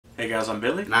Hey guys, I'm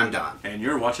Billy. And I'm Don. And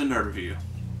you're watching Nerd Review.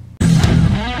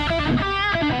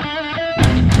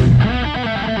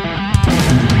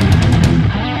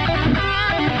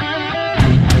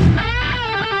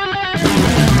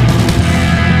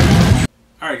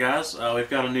 Alright guys, we've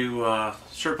got a new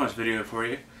ShirtPunch video for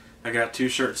you. I got two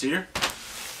shirts here.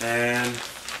 And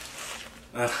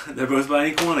they're both by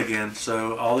InkOne again.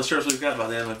 So all the shirts we've got by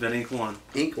them have been InkOne.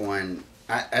 InkOne,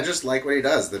 I just like what he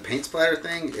does. The paint splatter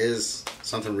thing is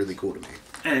something really cool to me.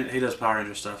 And he does Power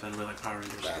Ranger stuff, and we like Power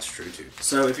Rangers. That's true too.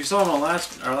 So if you saw on our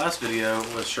last video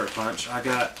with ShirtPunch, I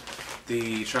got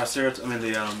the Triceratops. I mean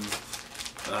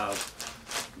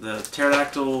the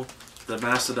pterodactyl, the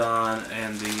mastodon,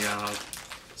 and the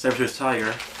saber-toothed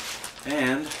tiger.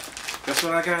 And guess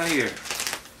what I got here?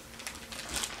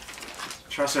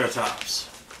 Triceratops.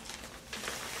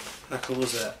 How cool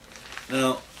is that?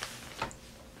 Now,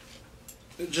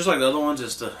 just like the other ones,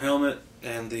 it's the helmet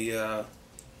and the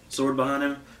sword behind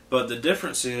him, but the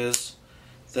difference is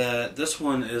that this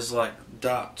one is like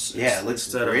dots. Yeah, it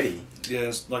looks gritty. Yeah,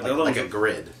 it's like the the other like ones, a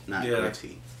grid, not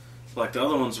gritty. Like the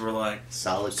other ones were like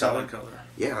solid color.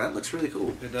 Yeah, that looks really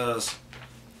cool. It does,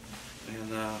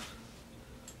 and I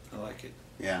like it.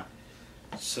 Yeah.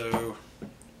 So,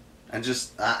 and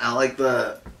just I like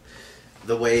the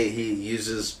way he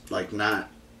uses like not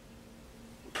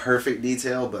perfect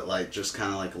detail, but like just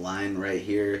kind of like a line right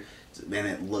here. Man,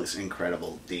 it looks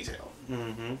incredible detail.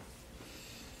 Mm-hmm.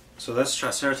 So that's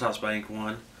Triceratops by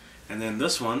InkOne, and then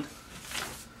this one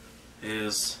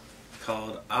is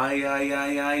called I.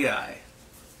 There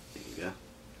you go.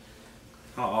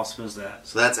 How awesome is that?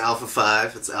 So that's Alpha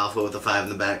 5. It's Alpha with a 5 in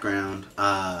the background,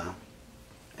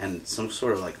 and some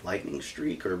sort of like lightning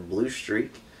streak or blue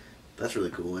streak. That's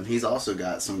really cool. And he's also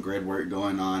got some grid work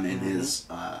going on in his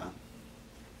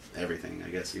everything. I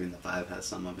guess even the 5 has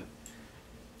some of it.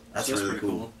 That's really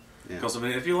cool. Because I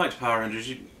mean, if you liked Power Rangers,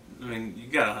 you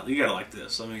gotta like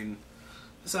this. I mean,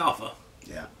 it's Alpha.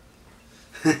 Yeah.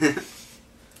 I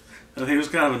mean, he was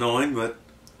kind of annoying, but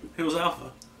he was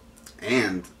Alpha.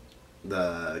 And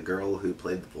the girl who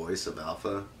played the voice of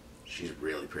Alpha, she's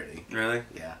really pretty. Really?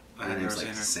 Yeah. I Her have name's never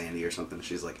like seen her. Sandy or something.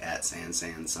 She's like at San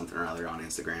something or other on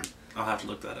Instagram. I'll have to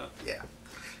look that up. Yeah.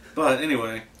 But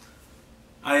anyway,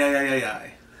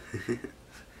 I.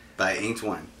 By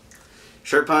InkOne.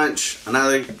 ShirtPunch,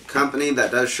 another company that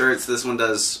does shirts. This one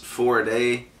does 4 a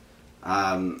day.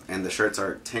 And the shirts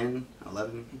are 10,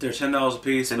 11. They're $10 a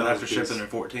piece, but after piece. shipping they're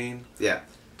 $14. Yeah.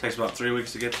 Takes about 3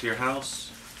 weeks to get to your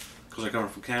house because they're coming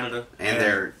from Canada. And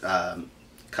they're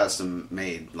custom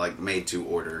made, like made to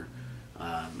order.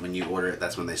 When you order it,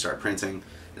 that's when they start printing.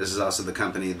 This is also the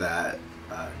company that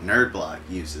NerdBlock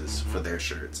uses for their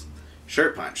shirts.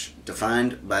 ShirtPunch,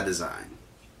 defined by design.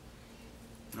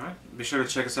 Alright, be sure to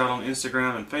check us out on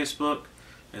Instagram and Facebook.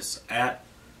 It's at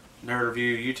Nerd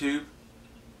Review YouTube.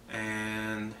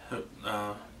 And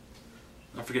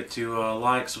don't forget to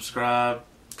like, subscribe,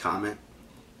 Comment.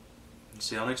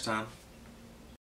 see y'all next time.